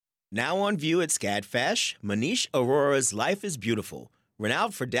Now on view at SCADFash, Manish Arora's Life is Beautiful.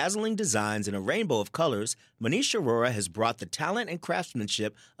 Renowned for dazzling designs in a rainbow of colors, Manish Arora has brought the talent and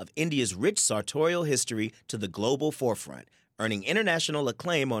craftsmanship of India's rich sartorial history to the global forefront, earning international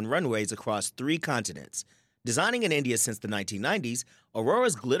acclaim on runways across 3 continents. Designing in India since the 1990s,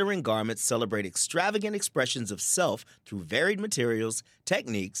 Aurora's glittering garments celebrate extravagant expressions of self through varied materials,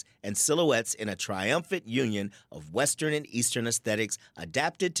 techniques, and silhouettes in a triumphant union of Western and Eastern aesthetics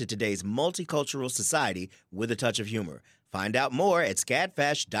adapted to today's multicultural society with a touch of humor. Find out more at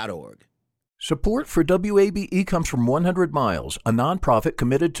scadfash.org. Support for WABE comes from 100 Miles, a nonprofit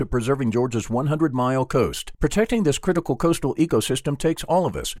committed to preserving Georgia's 100-mile coast. Protecting this critical coastal ecosystem takes all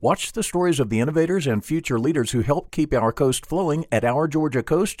of us. Watch the stories of the innovators and future leaders who help keep our coast flowing at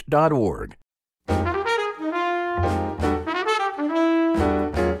OurGeorgiaCoast.org.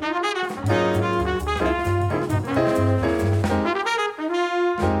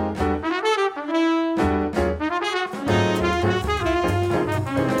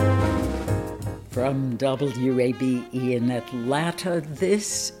 From WABE in Atlanta,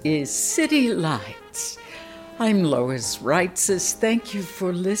 this is City Lights. I'm Lois Reitzes. Thank you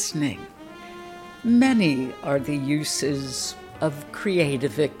for listening. Many are the uses of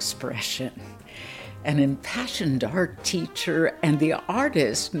creative expression. An impassioned art teacher and the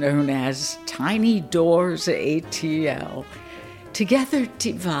artist known as Tiny Doors ATL together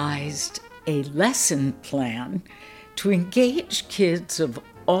devised a lesson plan to engage kids of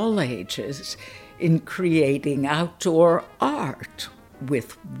all ages in creating outdoor art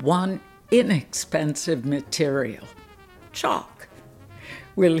with one inexpensive material, chalk.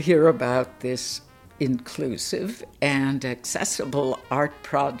 We'll hear about this inclusive and accessible art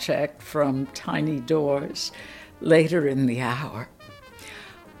project from Tiny Doors later in the hour.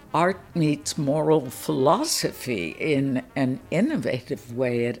 Art meets moral philosophy in an innovative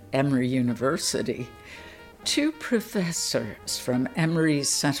way at Emory University. 2 professors from Emory's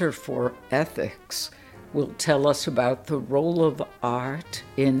Center for Ethics will tell us about the role of art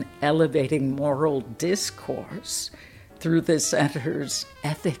in elevating moral discourse through the center's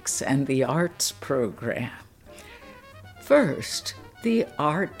Ethics and the Arts program. First, the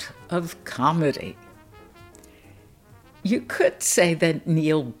art of comedy. You could say that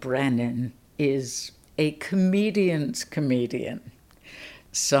Neil Brennan is a comedian's comedian.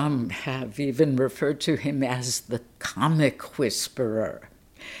 Some have even referred to him as the comic whisperer.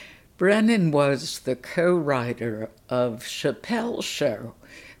 Brennan was the co-writer of Chappelle's Show,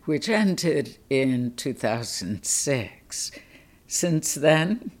 which ended in 2006. Since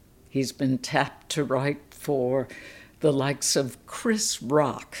then, he's been tapped to write for the likes of Chris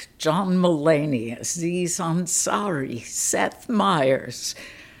Rock, John Mulaney, Aziz Ansari, Seth Meyers,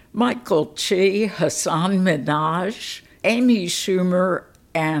 Michael Che, Hassan Minhaj, Amy Schumer,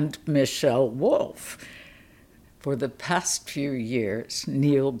 and Michelle Wolf. For the past few years,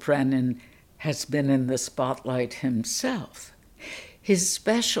 Neil Brennan has been in the spotlight himself. His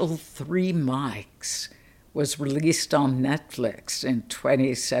special 3 Mics was released on Netflix in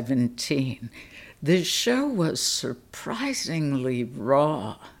 2017. The show was surprisingly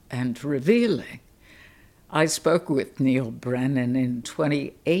raw and revealing. I spoke with Neil Brennan in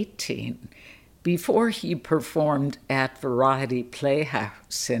 2018 before he performed at Variety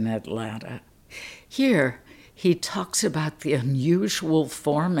Playhouse in Atlanta. Here, he talks about the unusual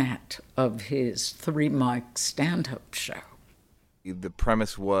format of his 3 mic stand-up show. The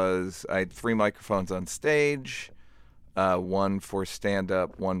premise was I had 3 microphones on stage, one for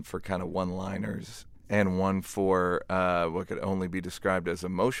stand-up, one for kind of one-liners, and one for what could only be described as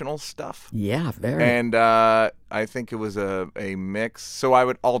emotional stuff. Yeah, very. And I think it was a mix. So I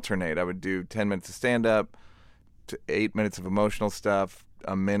would alternate. I would do 10 minutes of stand-up, to 8 minutes of emotional stuff,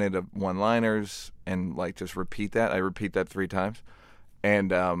 a minute of one-liners, and like just repeat that. I repeat that 3 times.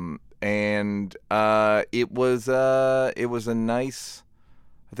 And it was a nice,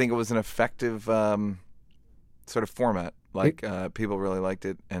 I think it was an effective sort of format. Like people really liked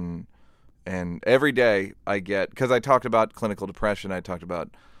it, and every day I get, because I talked about clinical depression, I talked about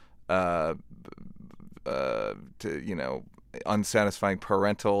unsatisfying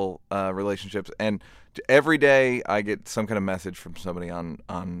parental relationships, and every day I get some kind of message from somebody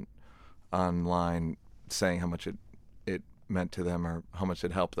online saying how much it meant to them or how much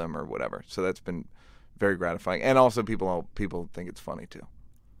it helped them or whatever. So that's been very gratifying, and also people think it's funny too.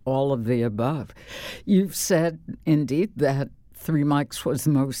 All of the above. You've said indeed that 3 Mics was the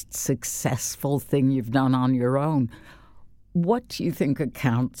most successful thing you've done on your own. What do you think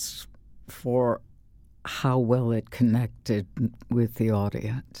accounts for how well it connected with the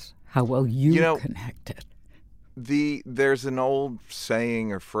audience? How well you connected? There's an old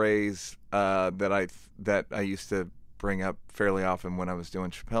saying or phrase that I used to bring up fairly often when I was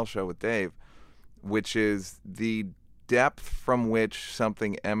doing Chappelle Show with Dave, which is the depth from which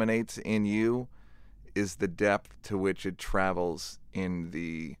something emanates in you is the depth to which it travels in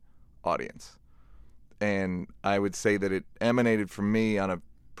the audience. And I would say that it emanated from me on a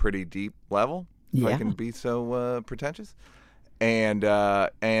pretty deep level, if I can be so pretentious. And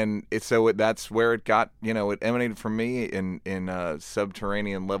that's where it got, it emanated from me in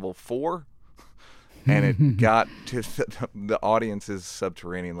subterranean level 4, and it got to the audience's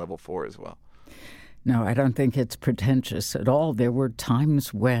subterranean level 4 as well. No, I don't think it's pretentious at all. There were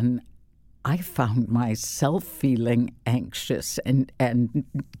times when I found myself feeling anxious and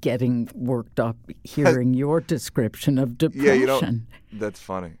getting worked up hearing your description of depression. Yeah, that's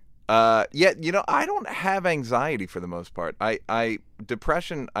funny. I don't have anxiety for the most part.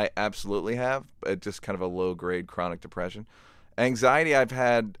 Depression, I absolutely have, just kind of a low-grade chronic depression. Anxiety, I've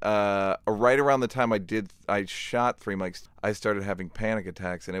had right around the time I shot 3 mics, I started having panic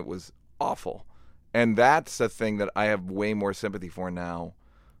attacks, and it was awful. And that's a thing that I have way more sympathy for now.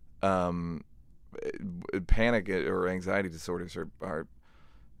 Panic or anxiety disorders are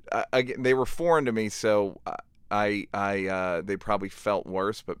they were foreign to me, so they probably felt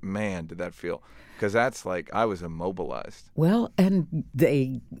worse, but man, did that feel, because that's like I was immobilized. Well, and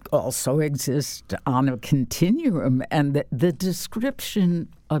they also exist on a continuum, and the description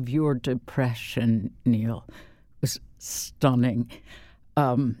of your depression, Neil, was stunning.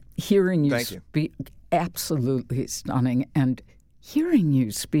 Hearing you speak, absolutely stunning, and hearing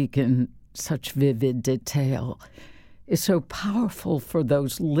you speak in such vivid detail is so powerful for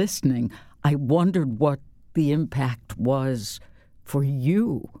those listening. I wondered what the impact was for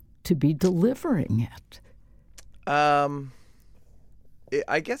you to be delivering it. I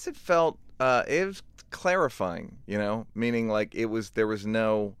guess it felt it was clarifying, meaning like there was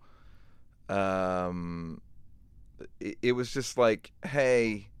no it was just like,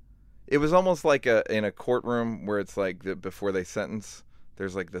 hey, it was almost like in a courtroom where it's like before they sentence,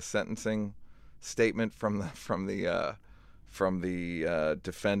 there's like the sentencing statement from the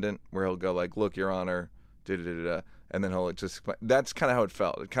defendant, where he'll go like, "Look, Your Honor," and then he'll just. That's kind of how it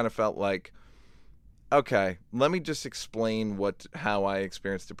felt. It kind of felt like, okay, let me just explain how I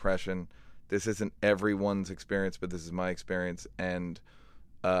experienced depression. This isn't everyone's experience, but this is my experience, and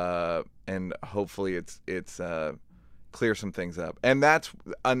hopefully it's clear some things up. And that's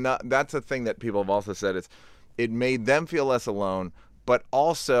a thing that people have also said. It made them feel less alone, but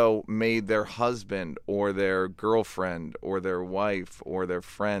also made their husband or their girlfriend or their wife or their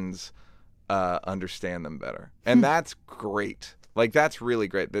friends understand them better. And that's great. Like, that's really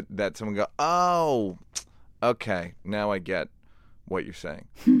great that someone go, oh, okay, now I get what you're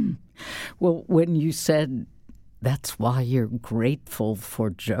saying. Well, when you said that's why you're grateful for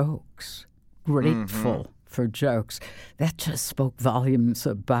jokes, for jokes, that just spoke volumes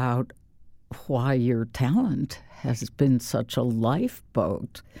about why your talent has been such a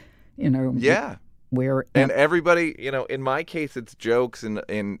lifeboat, Yeah. Where and everybody, in my case, it's jokes for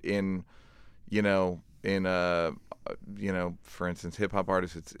instance, hip hop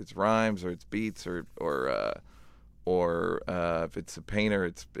artists, it's rhymes or it's beats or if it's a painter,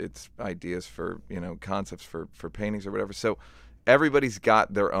 it's ideas for concepts for paintings or whatever. So everybody's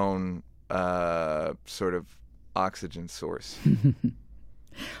got their own sort of oxygen source.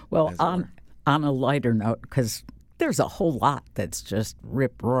 Well, on a lighter note, because there's a whole lot that's just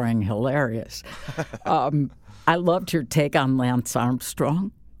rip-roaring hilarious. I loved your take on Lance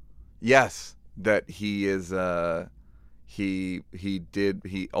Armstrong. Yes, that he is. He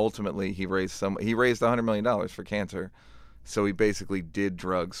ultimately raised $100 million for cancer, so he basically did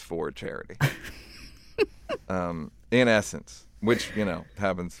drugs for charity. In essence, which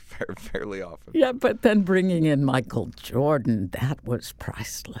happens fairly often. Yeah, but then bringing in Michael Jordan, that was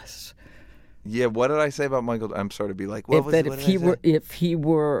priceless. Yeah, what did I say about Michael? I'm sorry to be like, if he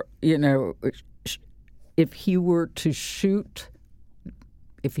were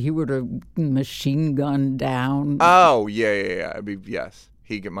to machine gun down. Oh, yeah. I mean, yes.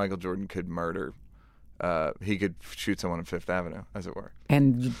 Michael Jordan could murder. He could shoot someone on Fifth Avenue, as it were.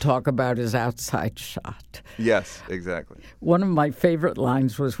 And you talk about his outside shot. Yes, exactly. One of my favorite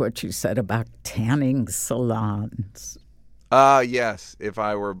lines was what you said about tanning salons. Yes. If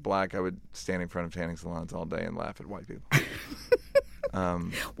I were black, I would stand in front of tanning salons all day and laugh at white people.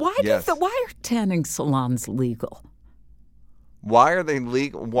 Why are tanning salons legal? Why are they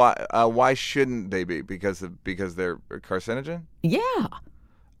legal? Why shouldn't they be? Because they're carcinogen? Yeah.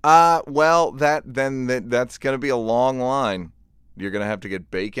 Well, that's going to be a long line. You're going to have to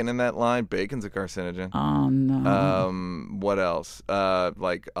get bacon in that line. Bacon's a carcinogen. Oh, no. What else?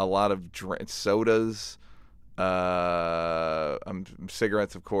 Like a lot of sodas.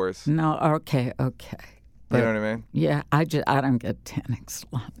 Cigarettes, of course. No, okay. But, you know what I mean? Yeah, I don't get tanning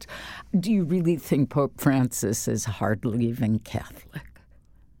salons. Do you really think Pope Francis is hardly even Catholic?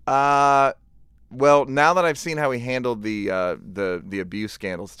 Well, now that I've seen how he handled the abuse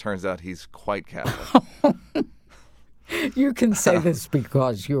scandals, turns out he's quite Catholic. You can say this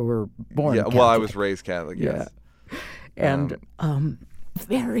because you were born Catholic. Well, I was raised Catholic, yes. Yeah. And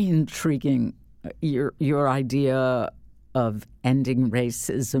very intriguing, your idea of ending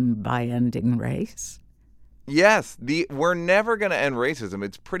racism by ending race. Yes, we're never going to end racism.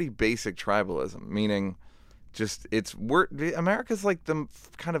 It's pretty basic tribalism, meaning just America's like the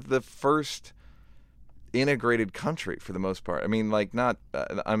kind of the first integrated country for the most part. I mean, like not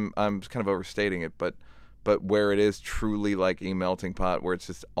I'm kind of overstating it, but where it is truly like a melting pot where it's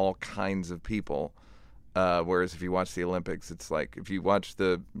just all kinds of people. Whereas if you watch the Olympics, it's like if you watch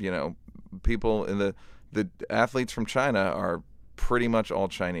the people in the athletes from China are pretty much all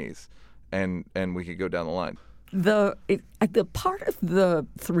Chinese. And we could go down the line. The part of the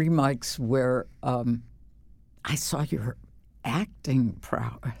Three Mics where I saw your acting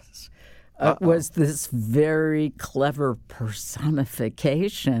prowess was this very clever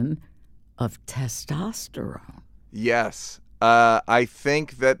personification of testosterone. Yes, I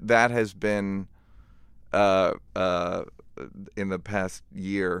think that has been in the past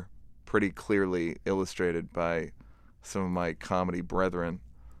year pretty clearly illustrated by some of my comedy brethren.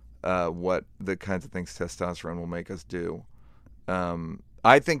 What the kinds of things testosterone will make us do.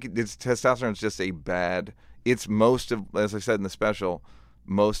 I think testosterone is just a bad. It's most of, as I said in the special,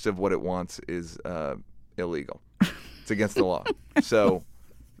 most of what it wants is illegal. It's against the law. So,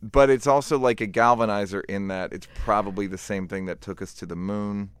 but it's also like a galvanizer in that it's probably the same thing that took us to the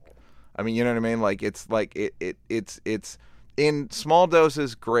moon. I mean, you know what I mean? Like it's in small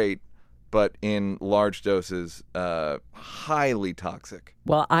doses, great. But in large doses, highly toxic.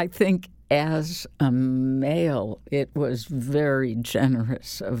 Well, I think as a male, it was very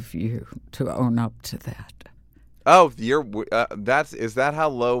generous of you to own up to that. Oh, is that how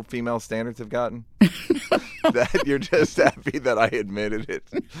low female standards have gotten? That you're just happy that I admitted it.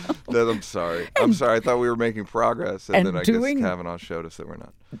 That I'm sorry. I'm sorry. I thought we were making progress, and then I guess Kavanaugh showed us that we're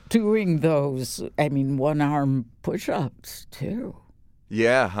not. Doing those, one-arm push-ups too.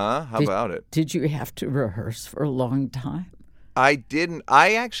 Yeah, huh? How about it? Did you have to rehearse for a long time? I didn't.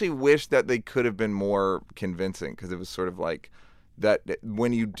 I actually wish that they could have been more convincing because it was sort of like that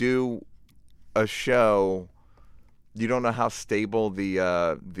when you do a show, you don't know how stable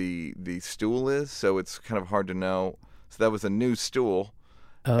the stool is, so it's kind of hard to know. So that was a new stool,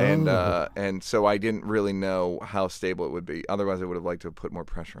 and so I didn't really know how stable it would be. Otherwise, I would have liked to have put more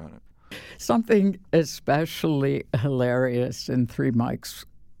pressure on it. Something especially hilarious in Three Mics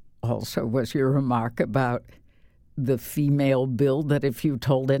also was your remark about the female build, that if you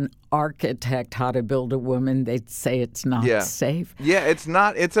told an architect how to build a woman, they'd say it's not safe. Yeah, it's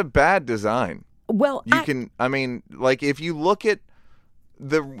not. It's a bad design. Well, if you look at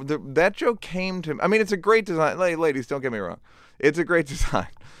that joke came to, it's a great design. Ladies, don't get me wrong. It's a great design.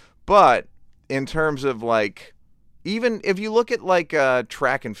 But in terms of even if you look at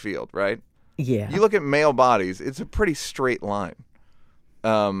track and field, right? Yeah. You look at male bodies, it's a pretty straight line.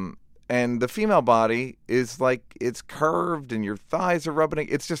 And the female body is it's curved and your thighs are rubbing.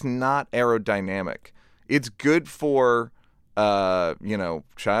 It's just not aerodynamic. It's good for,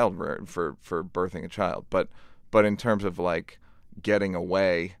 child for birthing a child. But in terms of getting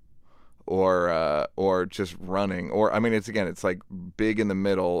away or just running it's big in the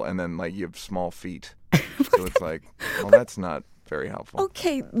middle and then you have small feet. So it's that's not very helpful.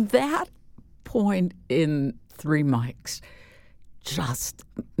 Okay, that point in Three Mics just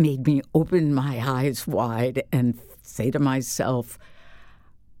made me open my eyes wide and say to myself,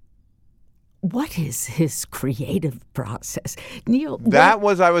 what is his creative process? Neil, I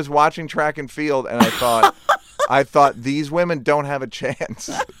was watching track and field and I thought these women don't have a chance.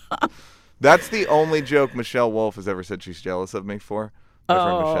 That's the only joke Michelle Wolf has ever said she's jealous of me for. My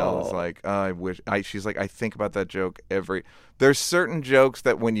friend Michelle is I wish. She's I think about that joke there's certain jokes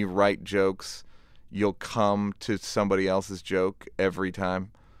that when you write jokes, you'll come to somebody else's joke every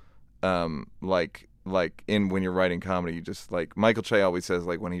time. When you're writing comedy, you just Michael Che always says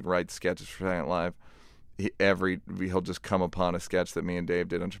when he writes sketches for Saturday Night Live, he'll just come upon a sketch that me and Dave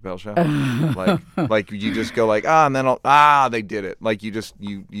did on Chappelle's show. You just go and then they did it.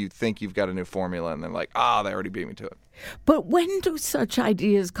 You think you've got a new formula and then they already beat me to it. But when do such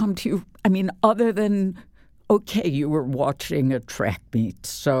ideas come to you? Other than Okay, you were watching a track meet,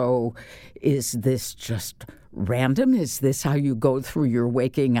 so is this just random? Is this how you go through your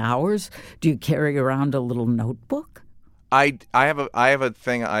waking hours? Do you carry around a little notebook? I have a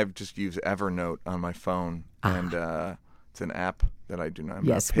thing. I've just used Evernote on my phone, and it's an app that I do not. I'm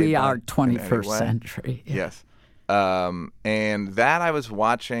yes, not paid we by are in 21st any way. century. Yeah. Yes, and that I was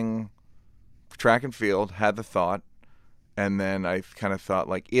watching track and field, had the thought, and then I kind of thought,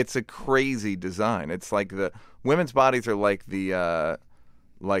 like, it's a crazy design. It's like the women's bodies are like the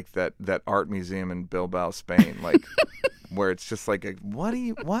like that art museum in Bilbao, Spain, like where it's just like what?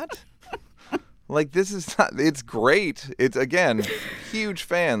 Like, this is not, it's great. It's, again, huge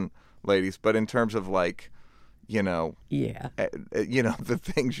fan, ladies, but in terms of, like, the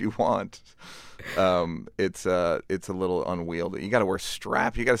things you want, it's a little unwieldy. You got to wear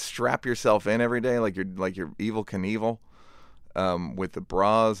straps. You got to strap yourself in every day like you're Evel Knievel, with the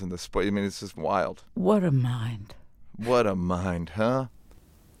bras and the I mean, it's just wild. What a mind. What a mind, huh?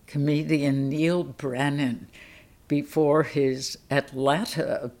 Comedian Neil Brennan, before his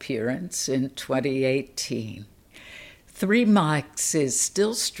Atlanta appearance in 2018. Three Mics is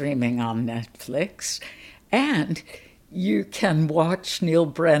still streaming on Netflix, and you can watch Neil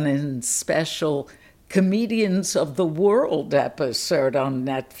Brennan's special Comedians of the World episode on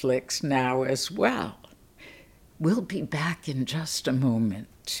Netflix now as well. We'll be back in just a moment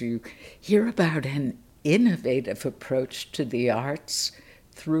to hear about an innovative approach to the arts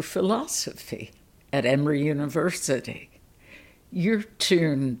through philosophy at Emory University. You're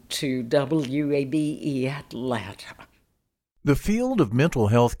tuned to WABE Atlanta. The field of mental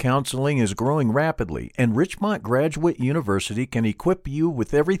health counseling is growing rapidly, and Richmont Graduate University can equip you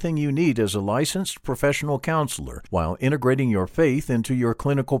with everything you need as a licensed professional counselor while integrating your faith into your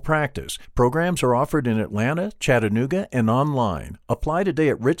clinical practice. Programs are offered in Atlanta, Chattanooga, and online. Apply today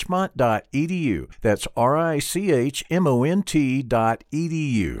at richmont.edu. That's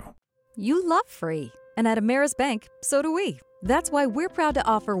RICHMONT.edu. You love free, and at Ameris Bank, so do we. That's why we're proud to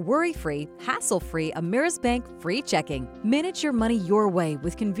offer worry-free, hassle-free Ameris Bank free checking. Manage your money your way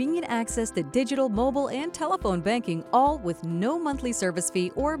with convenient access to digital, mobile, and telephone banking, all with no monthly service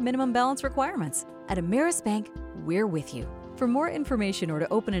fee or minimum balance requirements. At Ameris Bank, we're with you. For more information or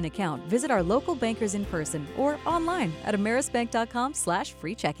to open an account, visit our local bankers in person or online at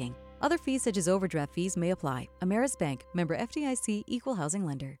amerisbank.com/free checking. Other fees such as overdraft fees may apply. Ameris Bank, member FDIC, equal housing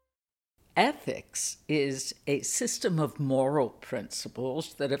lender. Ethics is a system of moral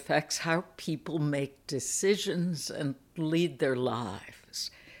principles that affects how people make decisions and lead their lives.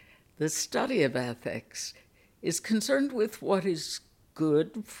 The study of ethics is concerned with what is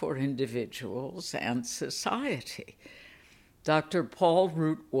good for individuals and society. Dr. Paul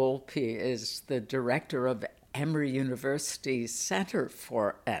Root-Wolpe is the director of Emory University's Center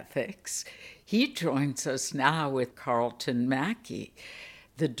for Ethics. He joins us now with Carlton Mackey,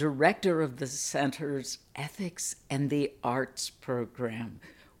 the director of the Center's Ethics and the Arts program.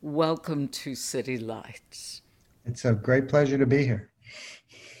 Welcome to City Lights. It's a great pleasure to be here.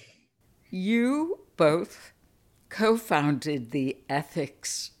 You both co-founded the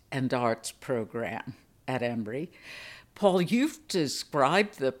Ethics and Arts program at Emory. Paul, you've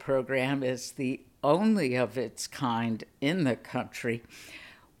described the program as the only of its kind in the country.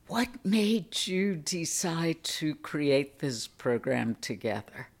 What made you decide to create this program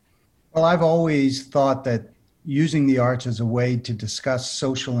together? Well, I've always thought that using the arts as a way to discuss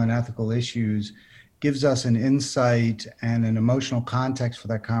social and ethical issues gives us an insight and an emotional context for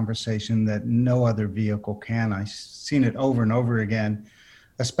that conversation that no other vehicle can. I've seen it over and over again,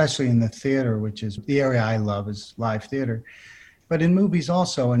 especially in the theater, which is the area I love, is live theater. But in movies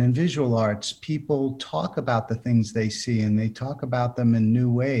also, and in visual arts, people talk about the things they see, and they talk about them in new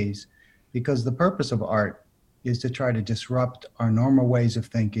ways, because the purpose of art is to try to disrupt our normal ways of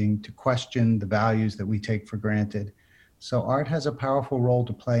thinking, to question the values that we take for granted. So art has a powerful role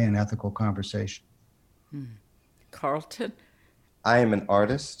to play in ethical conversation. Carlton? I am an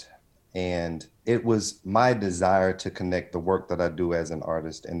artist, and it was my desire to connect the work that I do as an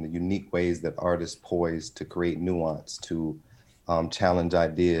artist and the unique ways that artists poise to create nuance, to challenge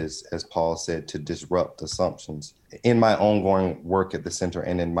ideas, as Paul said, to disrupt assumptions. In my ongoing work at the center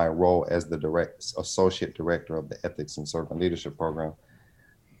and in my role as the associate director of the Ethics and Servant Leadership program,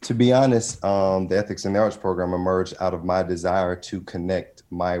 to be honest, the Ethics and the Arts program emerged out of my desire to connect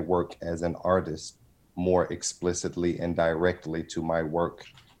my work as an artist more explicitly and directly to my work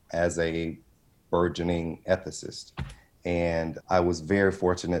as a burgeoning ethicist. And I was very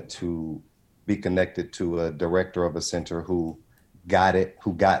fortunate to be connected to a director of a center who got it,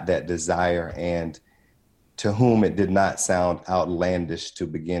 who got that desire, and to whom it did not sound outlandish to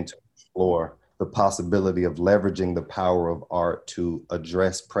begin to explore the possibility of leveraging the power of art to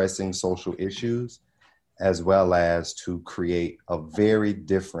address pressing social issues, as well as to create a very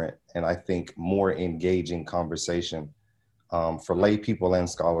different and I think more engaging conversation for lay people and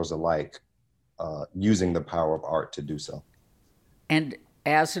scholars alike, using the power of art to do so. And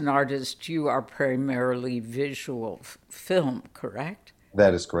as an artist, you are primarily visual film, correct?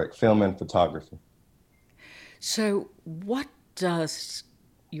 That is correct. Film and photography. So what does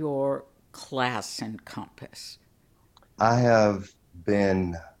your class encompass? I have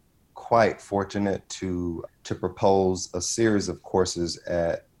been quite fortunate to propose a series of courses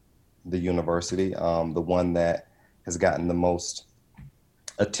at the university. The one that has gotten the most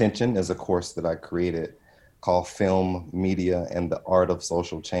attention is a course that I created called Film, Media, and the Art of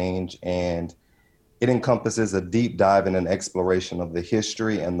Social Change. And it encompasses a deep dive and an exploration of the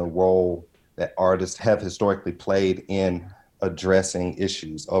history and the role that artists have historically played in addressing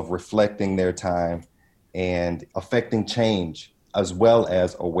issues, of reflecting their time and affecting change, as well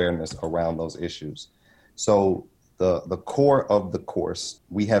as awareness around those issues. So the core of the course,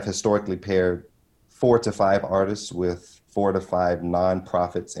 we have historically paired 4 to 5 artists with 4 to 5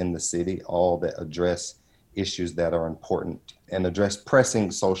 nonprofits in the city, all that address issues that are important and address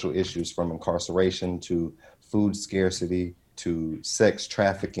pressing social issues, from incarceration to food scarcity to sex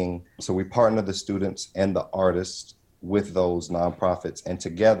trafficking. So we partner the students and the artists with those nonprofits, and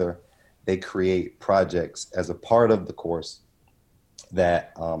together they create projects as a part of the course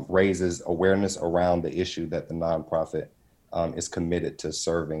that raises awareness around the issue that the nonprofit is committed to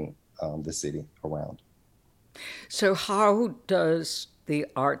serving the city around. So how does the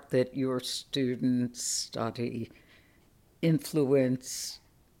art that your students study influence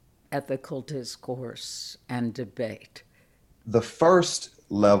ethical discourse and debate? The first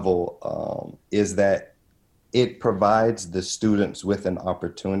level is that it provides the students with an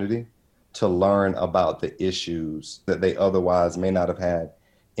opportunity to learn about the issues that they otherwise may not have had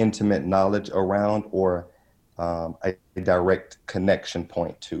intimate knowledge around or a direct connection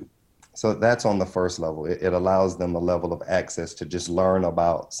point to. So that's on the first level. It allows them a level of access to just learn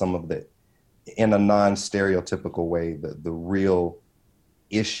about some of the, in a non-stereotypical way, the real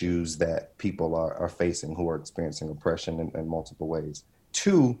issues that people are facing who are experiencing oppression in multiple ways.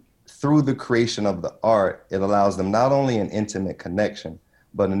 2, through the creation of the art, it allows them not only an intimate connection,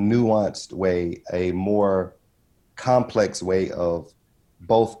 but a nuanced way, a more complex way of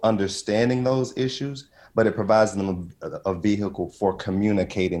both understanding those issues, but it provides them a vehicle for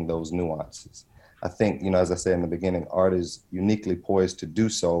communicating those nuances. I think, as I said in the beginning, art is uniquely poised to do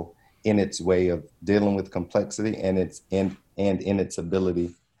so in its way of dealing with complexity and in its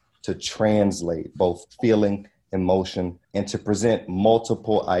ability to translate both feeling, emotion, and to present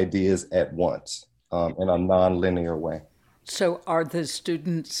multiple ideas at once in a non-linear way. So are the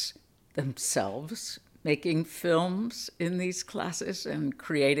students themselves making films in these classes and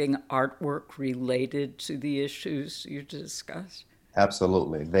creating artwork related to the issues you discussed?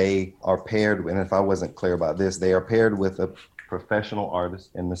 Absolutely. They are paired, and if I wasn't clear about this, they are paired with a professional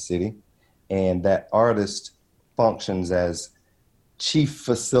artist in the city, and that artist functions as chief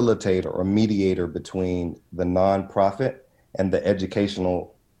facilitator or mediator between the nonprofit and the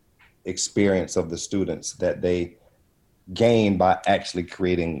educational experience of the students that they gain by actually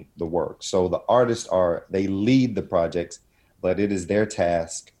creating the work. So the artists they lead the projects, but it is their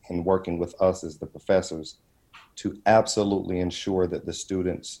task in working with us as the professors to absolutely ensure that the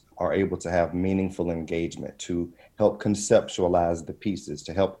students are able to have meaningful engagement, to help conceptualize the pieces,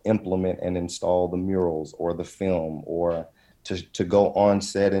 to help implement and install the murals or the film, or to go on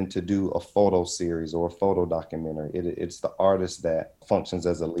set and to do a photo series or a photo documentary. It's the artist that functions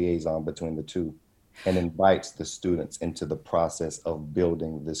as a liaison between the two and invites the students into the process of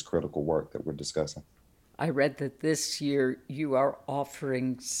building this critical work that we're discussing. I read that this year you are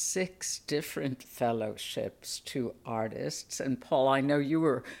offering 6 different fellowships to artists. And Paul, I know you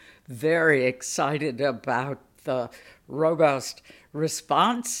were very excited about the robust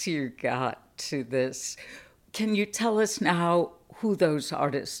response you got to this. Can you tell us now who those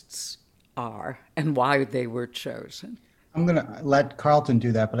artists are and why they were chosen? I'm going to let Carlton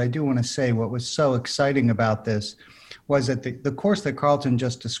do that, but I do want to say what was so exciting about this was that the course that Carlton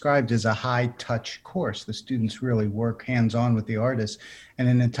just described is a high-touch course. The students really work hands-on with the artists, and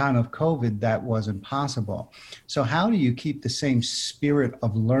in a time of COVID, that wasn't possible. So how do you keep the same spirit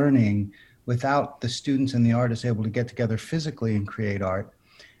of learning without the students and the artists able to get together physically and create art?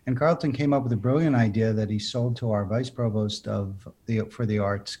 And Carlton came up with a brilliant idea that he sold to our vice provost for the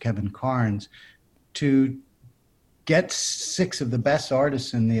arts, Kevin Carnes, to get 6 of the best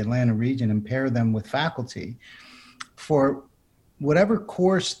artists in the Atlanta region and pair them with faculty for whatever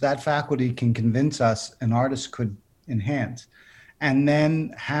course that faculty can convince us an artist could enhance, and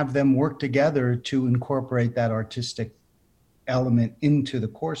then have them work together to incorporate that artistic element into the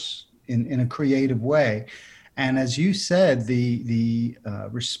course in a creative way. And as you said, the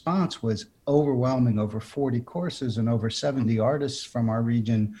response was overwhelming. Over 40 courses and over 70 artists from our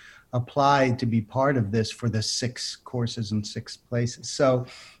region applied to be part of this for the 6 courses in 6 places. So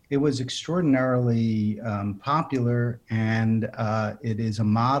it was extraordinarily popular, and it is a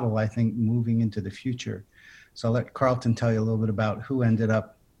model, I think, moving into the future. So I'll let Carlton tell you a little bit about who ended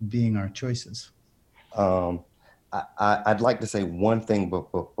up being our choices. I'd like to say one thing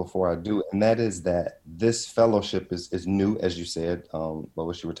before I do, and that is that this fellowship is new, as you said,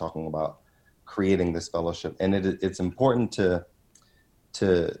 Lois, you were talking about creating this fellowship. And it's important to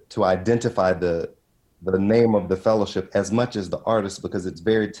identify the name of the fellowship as much as the artist, because it's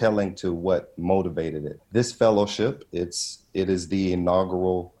very telling to what motivated it. This fellowship, it is the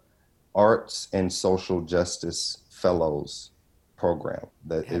inaugural Arts and Social Justice Fellows program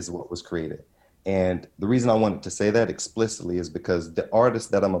that is what was created. And the reason I wanted to say that explicitly is because the artists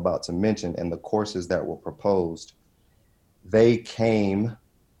that I'm about to mention and the courses that were proposed, they came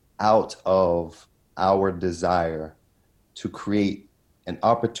out of our desire to create an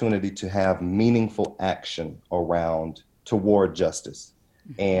opportunity to have meaningful action toward justice.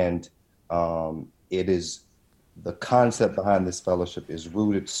 And it is, the concept behind this fellowship is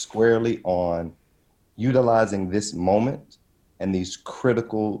rooted squarely on utilizing this moment and these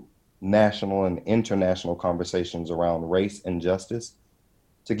critical national and international conversations around race and justice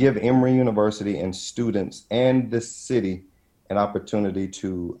to give Emory University and students and this city an opportunity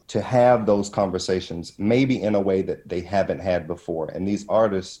to have those conversations, maybe in a way that they haven't had before. And these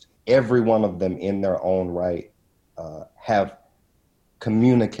artists, every one of them in their own right, have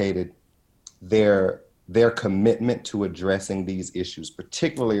communicated their commitment to addressing these issues,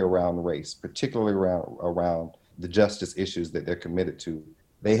 particularly around race, particularly around the justice issues that they're committed to.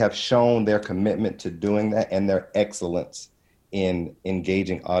 They have shown their commitment to doing that and their excellence in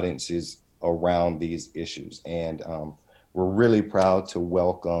engaging audiences around these issues. And we're really proud to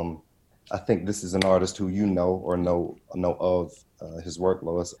welcome, I think this is an artist who you know or know of his work,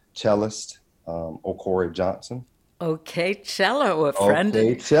 Lois, cellist Okori Johnson. Okay, Cello, a friend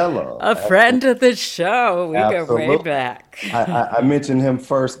of the show. We Absolutely. Go way back. I mentioned him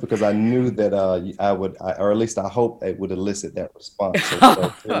first because I knew that I would, or at least I hope it would elicit that response.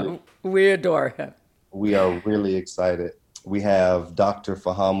 So we adore him. We are really excited. We have Dr.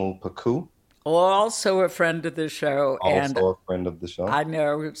 Fahamu Paku. Also a friend of the show. A friend of the show. I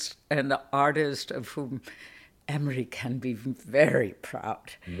know an artist of whom Emory can be very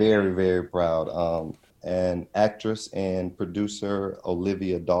proud. Very, very proud. And actress and producer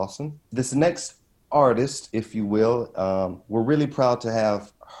Olivia Dawson. This next artist, if you will, we're really proud to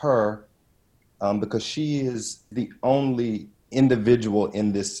have her because she is the only individual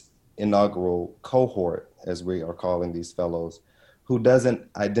in this inaugural cohort, as we are calling these fellows, who doesn't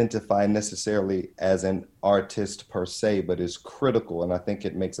identify necessarily as an artist per se, but is critical. And I think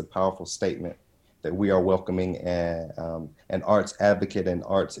it makes a powerful statement that we are welcoming an arts advocate and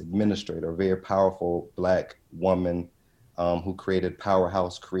arts administrator, a very powerful Black woman who created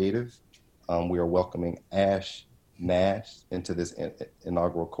Powerhouse Creative. We are welcoming Ash Nash into this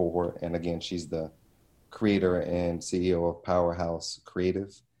inaugural cohort. And again, she's the creator and CEO of Powerhouse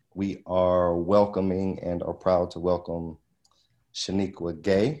Creative. We are welcoming and are proud to welcome Shaniqua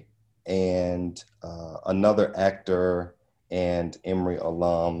Gay and another actor and Emory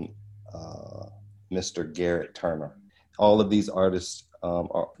alum, Mr. Garrett Turner. All of these artists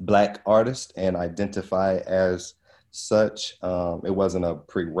are Black artists and identify as such. It wasn't a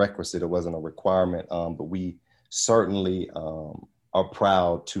prerequisite, it wasn't a requirement, but we certainly are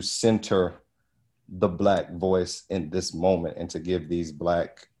proud to center the Black voice in this moment and to give these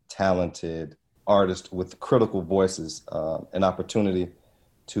Black talented artists with critical voices an opportunity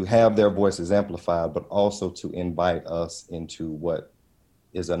to have their voices amplified, but also to invite us into what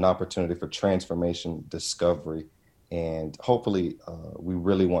is an opportunity for transformation, discovery, and hopefully we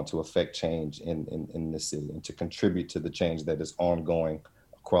really want to affect change in this city and to contribute to the change that is ongoing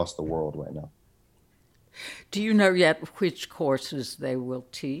across the world right now. Do you know yet which courses they will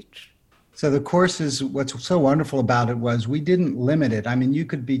teach? So the courses, what's so wonderful about it was we didn't limit it. I mean, you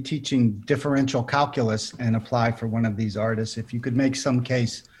could be teaching differential calculus and apply for one of these artists if you could make some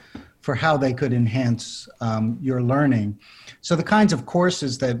case for how they could enhance your learning. So the kinds of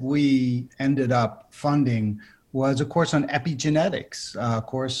courses that we ended up funding was a course on epigenetics, a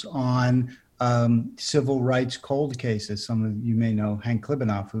course on civil rights cold cases. Some of you may know Hank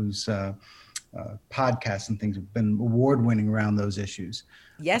Klibanoff, who's podcasts and things have been award-winning around those issues.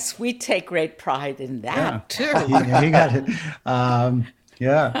 Yes, we take great pride in that too. Yeah, you got it.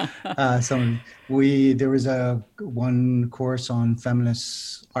 There was one course on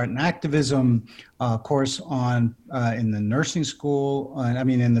feminist art and activism, course on in the nursing school,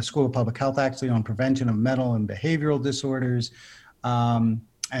 in the School of Public Health, actually, on prevention of mental and behavioral disorders,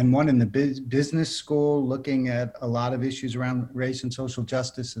 and one in the business school looking at a lot of issues around race and social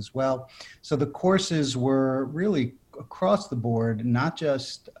justice as well. So the courses were really across the board, not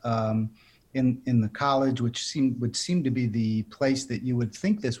just in the college, which would seem to be the place that you would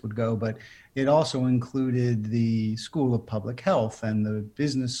think this would go, but it also included the School of Public Health and the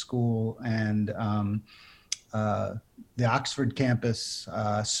business school and the Oxford campus.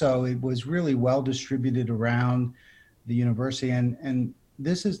 So it was really well distributed around the university. And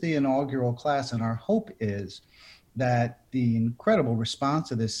this is the inaugural class, and our hope is that the incredible response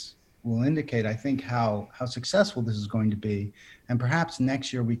to this will indicate, I think, how successful this is going to be. And perhaps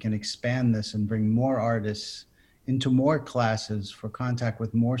next year we can expand this and bring more artists into more classes for contact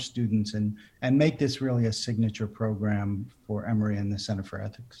with more students and make this really a signature program for Emory and the Center for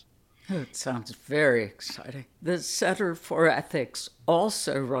Ethics. It sounds very exciting. The Center for Ethics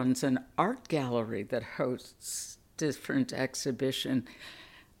also runs an art gallery that hosts different exhibitions.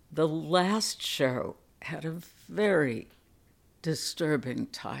 The last show had a very disturbing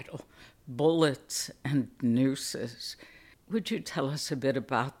title, Bullets and Nooses. Would you tell us a bit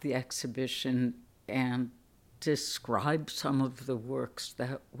about the exhibition and describe some of the works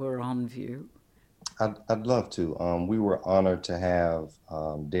that were on view? I'd love to. We were honored to have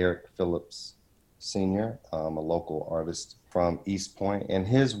Derek Phillips Sr., a local artist from East Point, and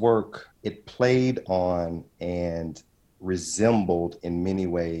his work, it played on and resembled in many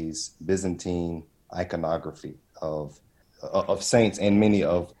ways Byzantine iconography of saints and many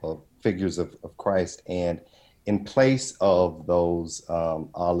of figures of Christ. And in place of those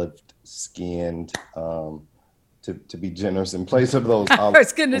olive-skinned, to be generous, in place of those I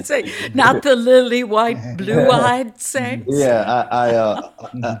was going to say, not the lily white, blue-eyed saints. Yeah,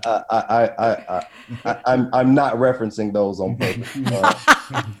 I'm not referencing those on purpose.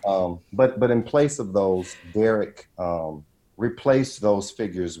 But in place of those, Derek replaced those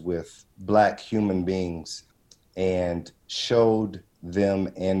figures with Black human beings and showed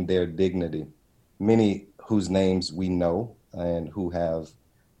them and their dignity. Many whose names we know and who have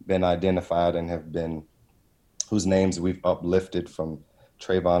been identified and whose names we've uplifted, from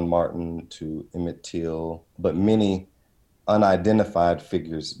Trayvon Martin to Emmett Till, but many unidentified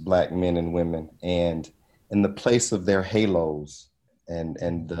figures, Black men and women. And in the place of their halos and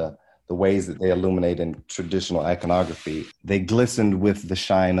the ways that they illuminate in traditional iconography, they glistened with the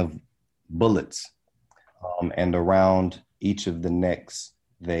shine of bullets. And around each of the necks,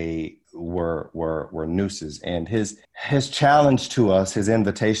 they were nooses. And his challenge to us, his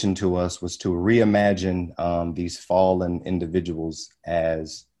invitation to us, was to reimagine these fallen individuals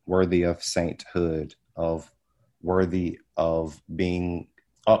as worthy of sainthood, worthy of being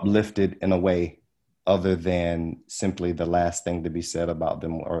uplifted in a way other than simply the last thing to be said about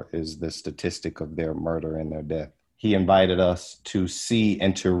them or is the statistic of their murder and their death. He invited us to see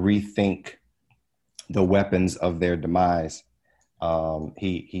and to rethink the weapons of their demise.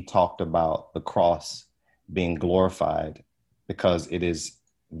 He talked about the cross being glorified because it is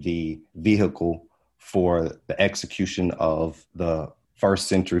the vehicle for the execution of the first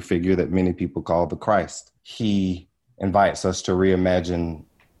century figure that many people call the Christ. He invites us to reimagine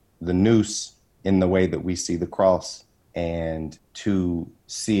the noose in the way that we see the cross and to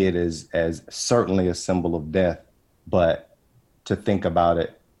see it as certainly a symbol of death, but to think about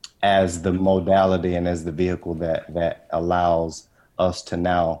it as the modality and as the vehicle that allows us to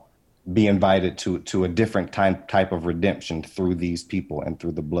now be invited to a different type of redemption through these people and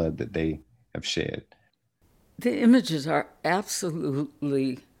through the blood that they have shed. The images are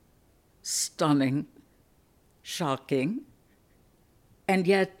absolutely stunning, shocking, and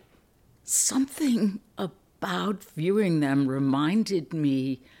yet something about viewing them reminded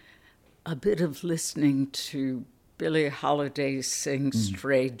me a bit of listening to Billie Holiday sing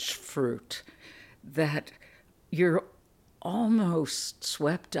Strange Fruit, that you're almost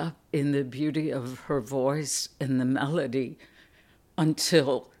swept up in the beauty of her voice and the melody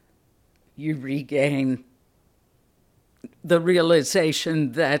until you regain the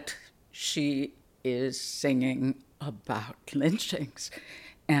realization that she is singing about lynchings.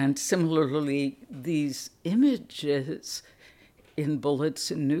 And similarly, these images in Bullets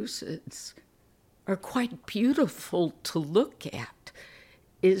and Nooses are quite beautiful to look at.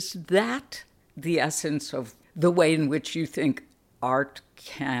 Is that the essence of the way in which you think art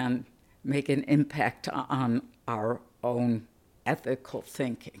can make an impact on our own ethical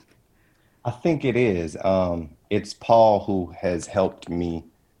thinking? I think it is. It's Paul who has helped me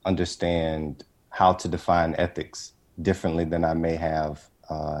understand how to define ethics differently than I may have,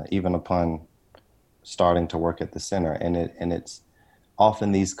 even upon starting to work at the center. And it's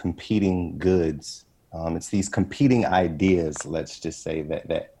often these competing goods. It's these competing ideas, let's just say,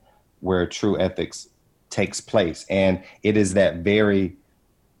 that where true ethics takes place. And it is that very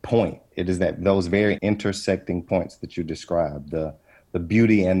point. It is those very intersecting points that you described, the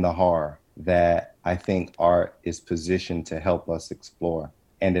beauty and the horror, that I think art is positioned to help us explore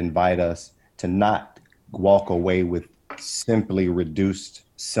and invite us to not walk away with simply reduced,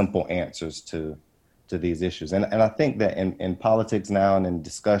 simple answers to these issues. And I think that in politics now and in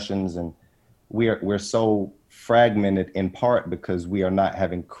discussions, and we're so fragmented in part because we are not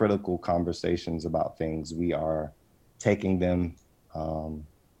having critical conversations about things. We are taking them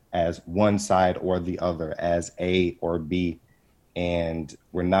as one side or the other, as A or B, and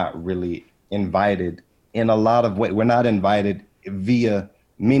we're not really invited in a lot of ways. We're not invited via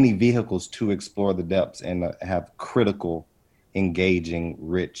many vehicles to explore the depths and have critical, engaging,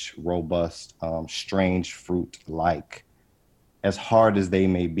 rich, robust, strange fruit-like, as hard as they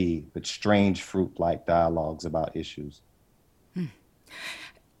may be, but strange fruit-like dialogues about issues.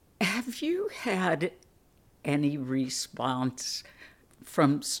 Have you had any response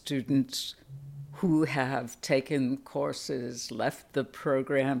from students who have taken courses, left the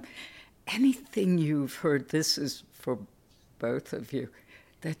program? Anything you've heard, this is for both of you,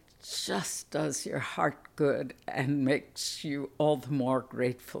 that just does your heart good and makes you all the more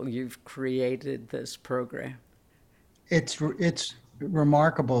grateful you've created this program? It's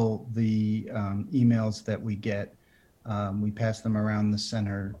remarkable, the emails that we get. We pass them around the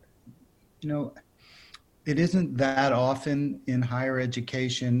center. You know, it isn't that often in higher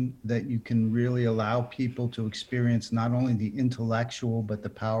education that you can really allow people to experience not only the intellectual, but the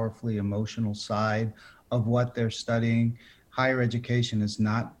powerfully emotional side of what they're studying. Higher education has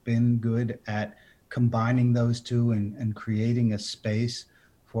not been good at combining those two and creating a space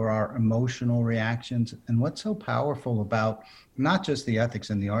for our emotional reactions. And what's so powerful about not just the ethics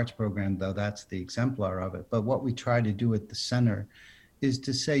and the arts program, though that's the exemplar of it, but what we try to do at the center is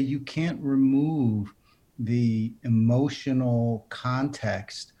to say you can't remove the emotional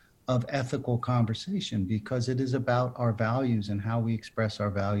context of ethical conversation, because it is about our values and how we express our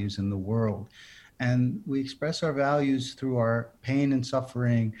values in the world. And we express our values through our pain and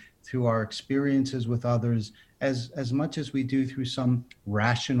suffering, through our experiences with others, as much as we do through some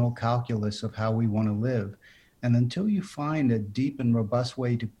rational calculus of how we want to live. And until you find a deep and robust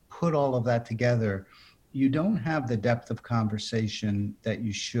way to put all of that together, you don't have the depth of conversation that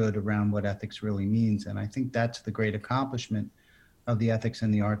you should around what ethics really means. And I think that's the great accomplishment of the Ethics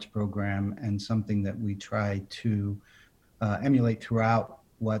and the Arts program, and something that we try to emulate throughout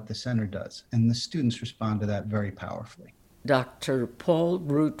what the center does. And the students respond to that very powerfully. Dr. Paul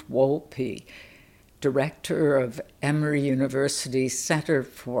Root-Wolpe, director of Emory University Center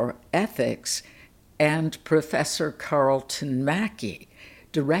for Ethics, and Professor Carlton Mackey,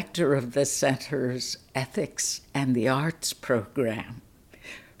 director of the center's Ethics and the Arts program.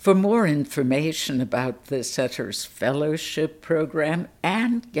 For more information about the center's fellowship program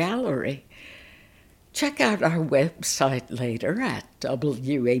and gallery, check out our website later at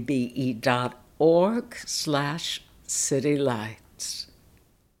wabe.org/citylights.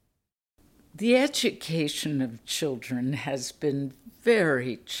 The education of children has been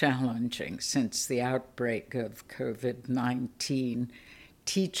very challenging since the outbreak of COVID-19.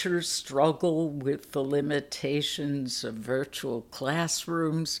 Teachers struggle with the limitations of virtual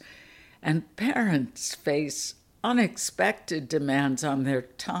classrooms, and parents face unexpected demands on their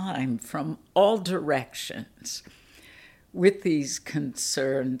time from all directions. With these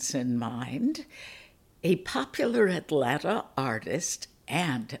concerns in mind, a popular Atlanta artist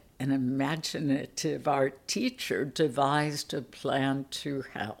and an imaginative art teacher devised a plan to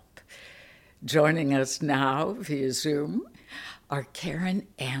help. Joining us now via Zoom are Karen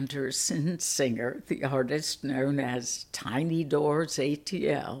Anderson Singer, the artist known as Tiny Doors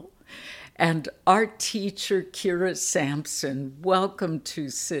ATL, and art teacher Kira Sampson. Welcome to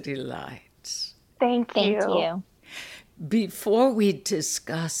City Lights. Thank you. Before we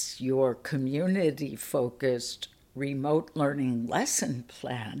discuss your community-focused remote learning lesson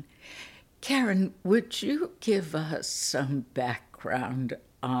plan, Karen, would you give us some background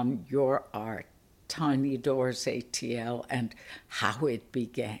on your art, Tiny Doors ATL, and how it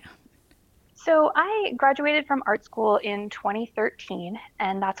began? So I graduated from art school in 2013,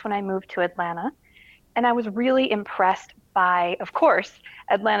 and that's when I moved to Atlanta. And I was really impressed by, of course,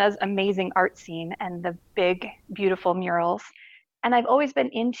 Atlanta's amazing art scene and the big, beautiful murals. And I've always been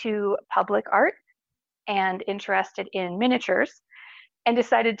into public art and interested in miniatures, and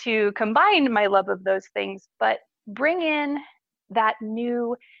decided to combine my love of those things, but bring in that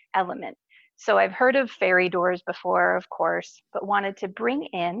new element. So I've heard of fairy doors before, of course, but wanted to bring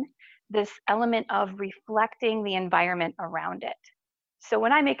in this element of reflecting the environment around it. So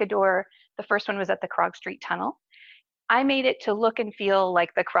when I make a door, the first one was at the Krog Street Tunnel. I made it to look and feel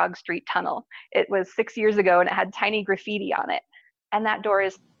like the Krog Street Tunnel. It was 6 years ago and it had tiny graffiti on it. And that door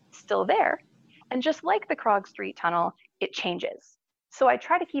is still there. And just like the Krog Street Tunnel, it changes. So I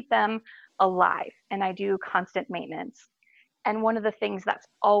try to keep them alive, and I do constant maintenance. And one of the things that's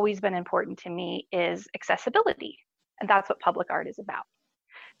always been important to me is accessibility. And that's what public art is about.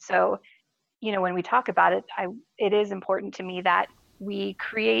 So, when we talk about it, it is important to me that we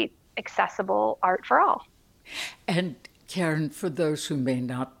create accessible art for all. And Karen, for those who may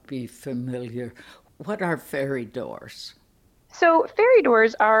not be familiar, what are fairy doors? So fairy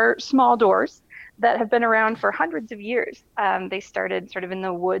doors are small doors that have been around for hundreds of years. They started sort of in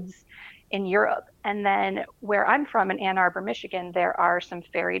the woods in Europe. And then where I'm from in Ann Arbor, Michigan, there are some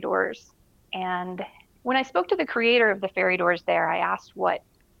fairy doors. And when I spoke to the creator of the fairy doors there, I asked what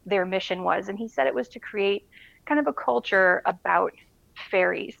their mission was. And he said it was to create kind of a culture about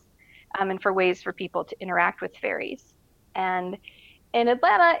fairies, and for ways for people to interact with fairies. And in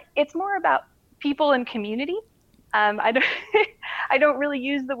Atlanta, it's more about people and community. I don't really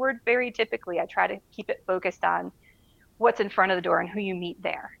use the word fairy typically. I try to keep it focused on what's in front of the door and who you meet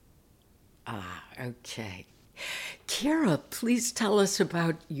there. Ah, okay. Kira, please tell us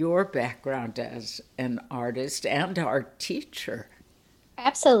about your background as an artist and art teacher.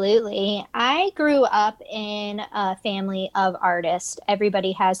 Absolutely. I grew up in a family of artists.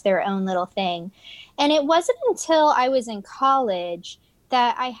 Everybody has their own little thing. And it wasn't until I was in college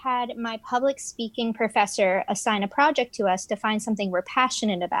that I had my public speaking professor assign a project to us to find something we're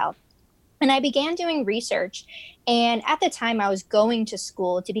passionate about. And I began doing research. And at the time, I was going to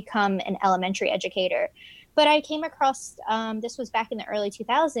school to become an elementary educator. But I came across, this was back in the early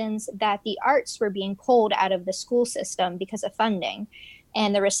 2000s, that the arts were being pulled out of the school system because of funding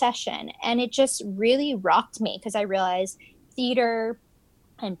and the recession. And it just really rocked me because I realized theater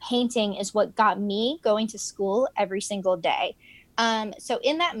and painting is what got me going to school every single day. So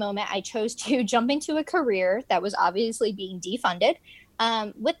in that moment, I chose to jump into a career that was obviously being defunded,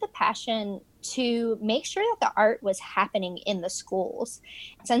 with the passion to make sure that the art was happening in the schools.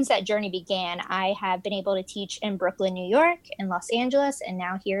 Since that journey began, I have been able to teach in Brooklyn, New York, in Los Angeles, and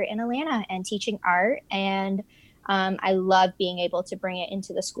now here in Atlanta, and teaching art. And I love being able to bring it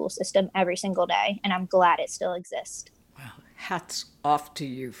into the school system every single day, and I'm glad it still exists. Well, hats off to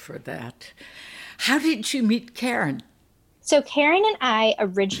you for that. How did you meet Karen? So Karen and I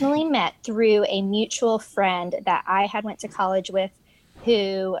originally met through a mutual friend that I had went to college with,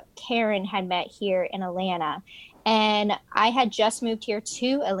 who Karen had met here in Atlanta. And I had just moved here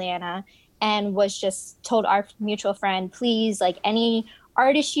to Atlanta and was just told our mutual friend, please, like any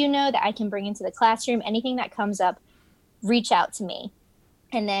artist you know that I can bring into the classroom, anything that comes up, reach out to me.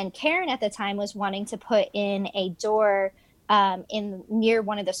 And then Karen at the time was wanting to put in a door in near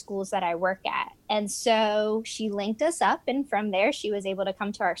one of the schools that I work at. And so she linked us up, and from there she was able to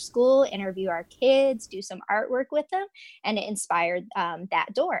come to our school, interview our kids, do some artwork with them, and it inspired that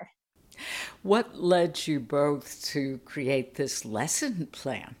door. What led you both to create this lesson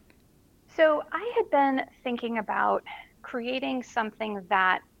plan? So I had been thinking about creating something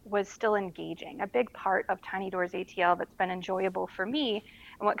that was still engaging. A big part of Tiny Doors ATL that's been enjoyable for me,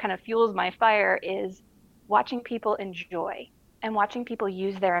 and what kind of fuels my fire, is watching people enjoy and watching people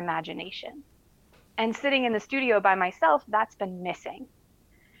use their imagination. And sitting in the studio by myself, that's been missing.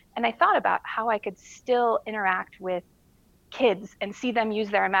 And I thought about how I could still interact with kids and see them use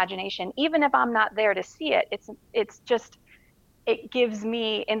their imagination, even if I'm not there to see it. It gives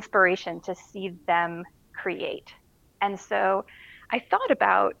me inspiration to see them create. And so I thought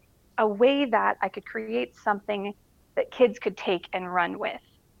about a way that I could create something that kids could take and run with.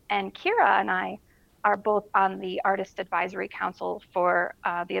 And Kira and I are both on the Artist Advisory Council for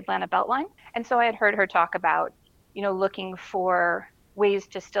the Atlanta Beltline. And so I had heard her talk about, looking for ways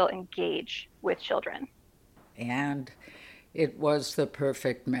to still engage with children. And it was the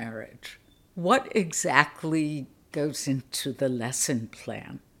perfect marriage. What exactly goes into the lesson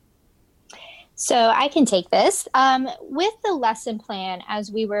plan? So I can take this. With the lesson plan,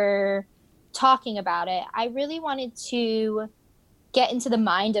 as we were talking about it, I really wanted to get into the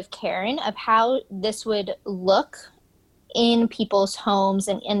mind of Karen of how this would look in people's homes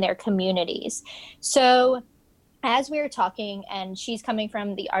and in their communities. So as we were talking, and she's coming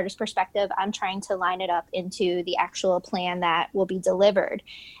from the artist perspective, I'm trying to line it up into the actual plan that will be delivered.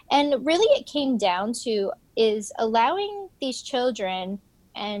 And really it came down to is allowing these children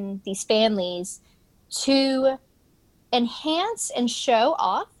and these families to enhance and show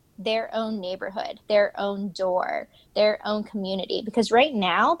off their own neighborhood, their own door, their own community. Because right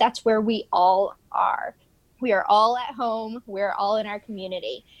now, that's where we all are. We are all at home. We're all in our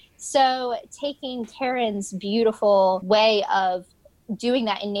community. So taking Karen's beautiful way of doing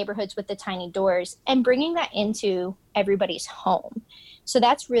that in neighborhoods with the tiny doors and bringing that into everybody's home. So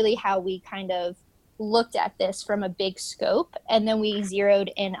that's really how we kind of looked at this from a big scope. And then we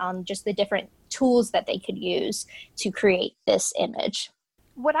zeroed in on just the different tools that they could use to create this image.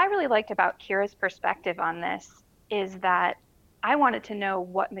 What I really liked about Kira's perspective on this is that I wanted to know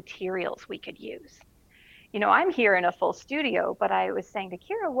what materials we could use. You know, I'm here in a full studio, but I was saying to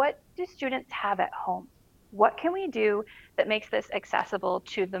Kira, what do students have at home? What can we do that makes this accessible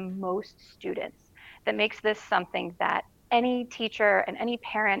to the most students, that makes this something that any teacher and any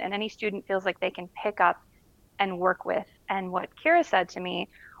parent and any student feels like they can pick up and work with? And what Kira said to me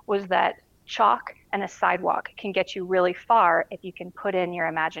was that chalk and a sidewalk can get you really far if you can put in your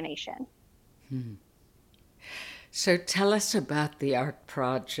imagination. So tell us about the art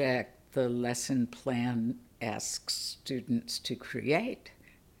project the lesson plan asks students to create.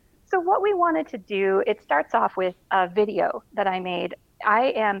 So what we wanted to do, it starts off with a video that I made.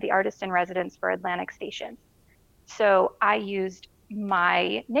 I am the artist in residence for Atlantic Station. So I used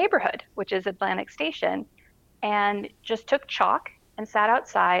my neighborhood, which is Atlantic Station, and just took chalk and sat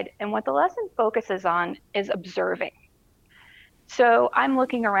outside. And what the lesson focuses on is observing. So I'm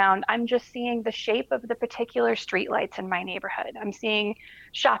looking around, I'm just seeing the shape of the particular streetlights in my neighborhood. I'm seeing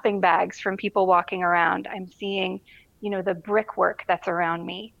shopping bags from people walking around. I'm seeing, you know, the brickwork that's around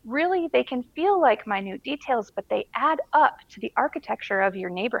me. Really, they can feel like minute details, but they add up to the architecture of your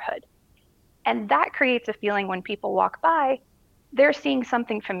neighborhood. And that creates a feeling when people walk by, they're seeing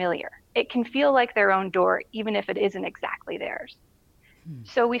something familiar. It can feel like their own door, even if it isn't exactly theirs.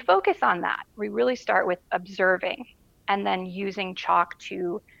 So we focus on that. We really start with observing and then using chalk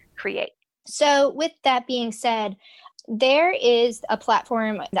to create. So with that being said, there is a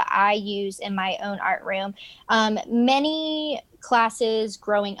platform that I use in my own art room. Many classes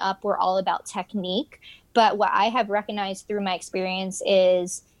growing up were all about technique, but what I have recognized through my experience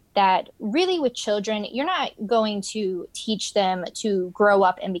is that really with children, you're not going to teach them to grow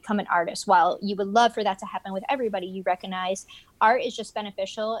up and become an artist. While you would love for that to happen with everybody, you recognize art is just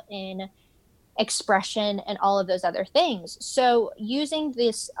beneficial in expression and all of those other things. So using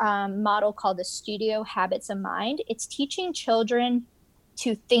this model called the Studio Habits of Mind, it's teaching children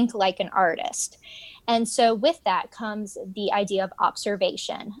to think like an artist. And so with that comes the idea of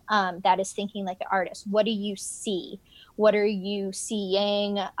observation, that is thinking like an artist. What do you see? What are you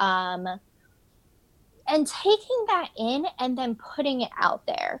seeing? And taking that in and then putting it out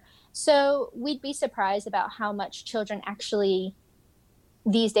there. So we'd be surprised about how much children actually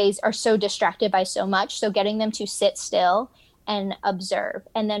these days are so distracted by so much. So getting them to sit still and observe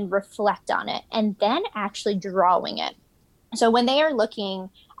and then reflect on it and then actually drawing it. So when they are looking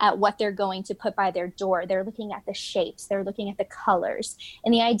at what they're going to put by their door, they're looking at the shapes, they're looking at the colors.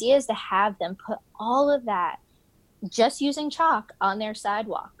 And the idea is to have them put all of that just using chalk on their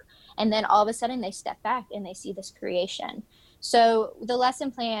sidewalk. And then all of a sudden they step back and they see this creation. So the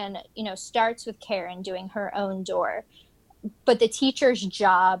lesson plan, you know, starts with Karen doing her own door. But the teacher's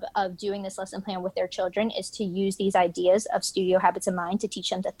job of doing this lesson plan with their children is to use these ideas of Studio Habits of Mind to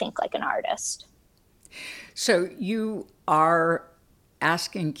teach them to think like an artist. So you are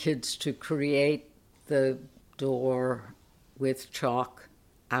asking kids to create the door with chalk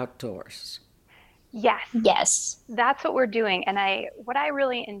outdoors. Yes. Yes. That's what we're doing. And what I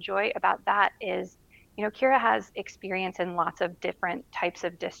really enjoy about that is, you know, Kira has experience in lots of different types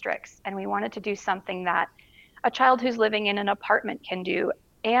of districts. And we wanted to do something that a child who's living in an apartment can do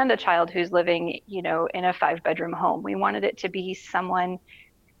and a child who's living, you know, in a 5-bedroom home. We wanted it to be someone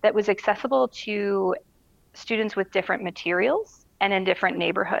that was accessible to students with different materials and in different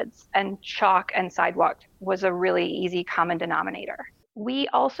neighborhoods. And chalk and sidewalk was a really easy common denominator. We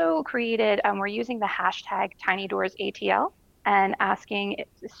also created, we're using the hashtag TinyDoorsATL and asking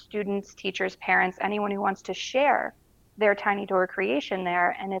students, teachers, parents, anyone who wants to share their tiny door creation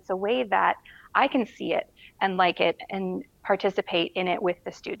there. And it's a way that I can see it and like it and participate in it with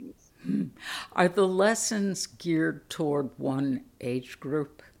the students. Are the lessons geared toward one age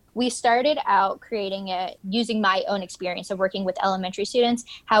group? We started out creating it using my own experience of working with elementary students.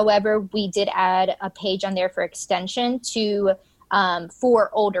 However, we did add a page on there for extension to for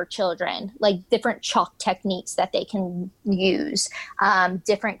older children, like different chalk techniques that they can use,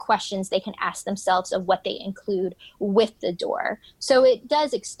 different questions they can ask themselves of what they include with the door. So it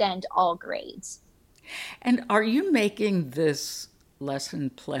does extend all grades. And are you making this lesson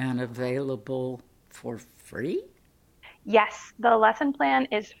plan available for free? Yes, the lesson plan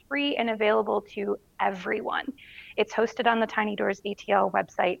is free and available to everyone. It's hosted on the Tiny Doors ATL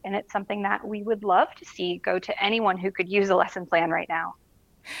website, and it's something that we would love to see go to anyone who could use a lesson plan right now.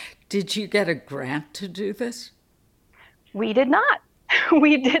 Did you get a grant to do this? We did not.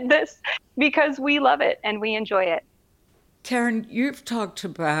 We did this because we love it and we enjoy it. Karen, you've talked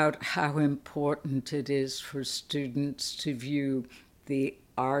about how important it is for students to view the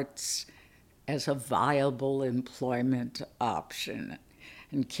arts as a viable employment option.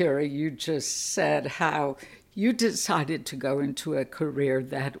 And Kira, you just said how you decided to go into a career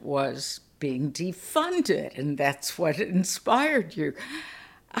that was being defunded, and that's what inspired you.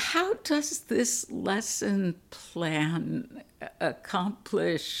 How does this lesson plan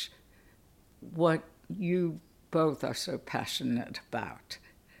accomplish what you both are so passionate about?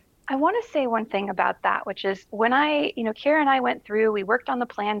 I want to say one thing about that, which is when Kira and I went through, we worked on the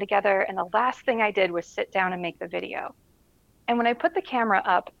plan together, and the last thing I did was sit down and make the video. And when I put the camera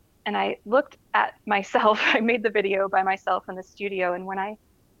up and I looked at myself, I made the video by myself in the studio. And when I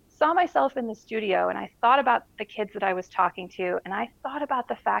saw myself in the studio and I thought about the kids that I was talking to, and I thought about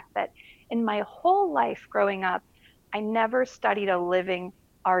the fact that in my whole life growing up, I never studied a living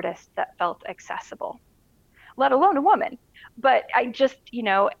artist that felt accessible, let alone a woman. But I just,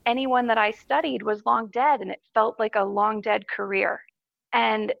 anyone that I studied was long dead, and it felt like a long dead career.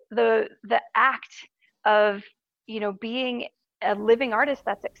 And the act of, being a living artist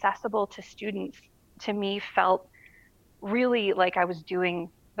that's accessible to students, to me felt really like I was doing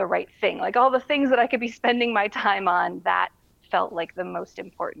the right thing. Like all the things that I could be spending my time on, that felt like the most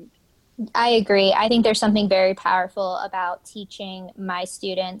important. I agree. I think there's something very powerful about teaching my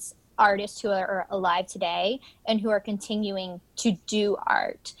students, artists who are alive today and who are continuing to do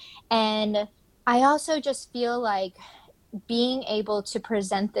art. And I also just feel like being able to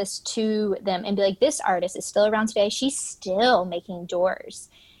present this to them and be like, this artist is still around today. She's still making doors.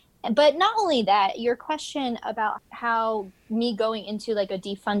 But not only that, your question about how me going into like a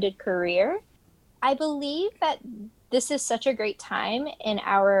defunded career, I believe that this is such a great time in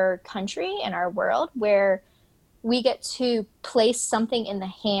our country and our world where we get to place something in the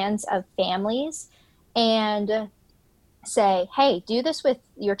hands of families and say, hey, do this with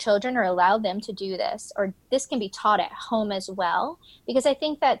your children or allow them to do this, or this can be taught at home as well. Because I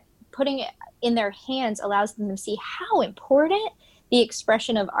think that putting it in their hands allows them to see how important the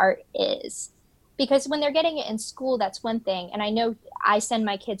expression of art is. Because when they're getting it in school, that's one thing. And I know I send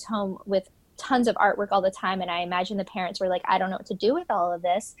my kids home with tons of artwork all the time, and I imagine the parents were like, I don't know what to do with all of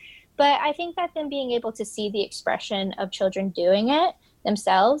this. But I think that them being able to see the expression of children doing it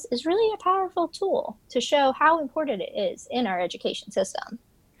themselves is really a powerful tool to show how important it is in our education system.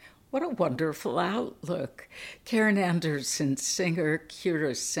 What a wonderful outlook. Karen Anderson, singer,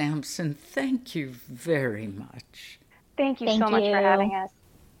 Kira Sampson, thank you very much. Thank you so much for having us.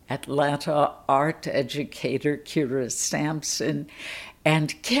 Atlanta art educator Kira Sampson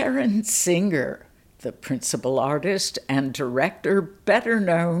and Karen Singer, the principal artist and director, better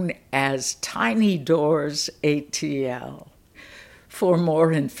known as Tiny Doors ATL. For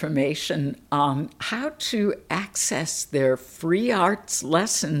more information on how to access their free arts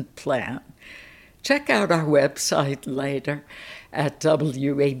lesson plan, check out our website later at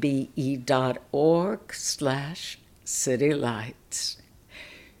wabe.org/citylights.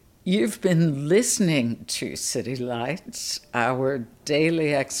 You've been listening to City Lights, our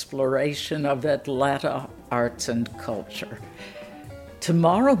daily exploration of Atlanta arts and culture.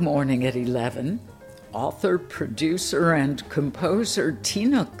 Tomorrow morning at 11, author, producer, and composer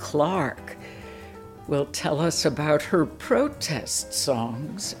Tina Clark will tell us about her protest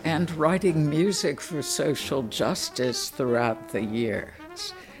songs and writing music for social justice throughout the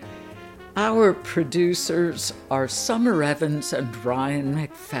years. Our producers are Summer Evans and Ryan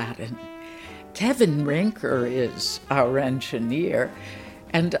McFadden. Kevin Rinker is our engineer,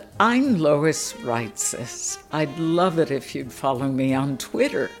 and I'm Lois Reitzes. I'd love it if you'd follow me on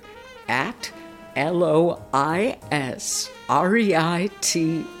Twitter at LOISREITZES.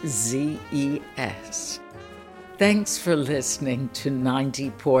 Thanks for listening to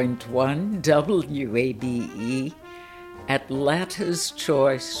 90.1 WABE, Atlanta's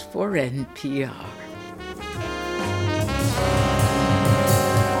Choice for NPR.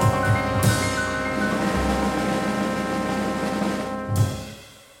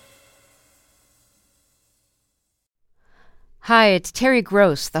 Hi, it's Terry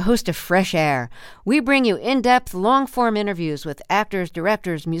Gross, the host of Fresh Air. We bring you in-depth, long-form interviews with actors,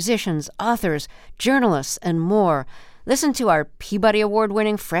 directors, musicians, authors, journalists, and more. Listen to our Peabody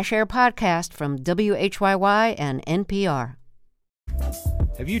Award-winning Fresh Air podcast from WHYY and NPR.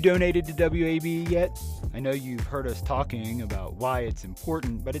 Have you donated to WABE yet? I know you've heard us talking about why it's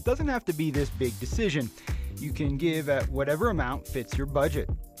important, but it doesn't have to be this big decision. You can give at whatever amount fits your budget.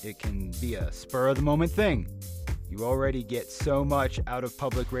 It can be a spur-of-the-moment thing. You already get so much out of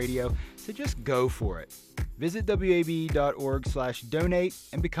public radio, so just go for it. Visit wabe.org/donate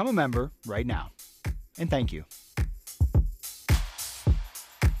and become a member right now. And thank you.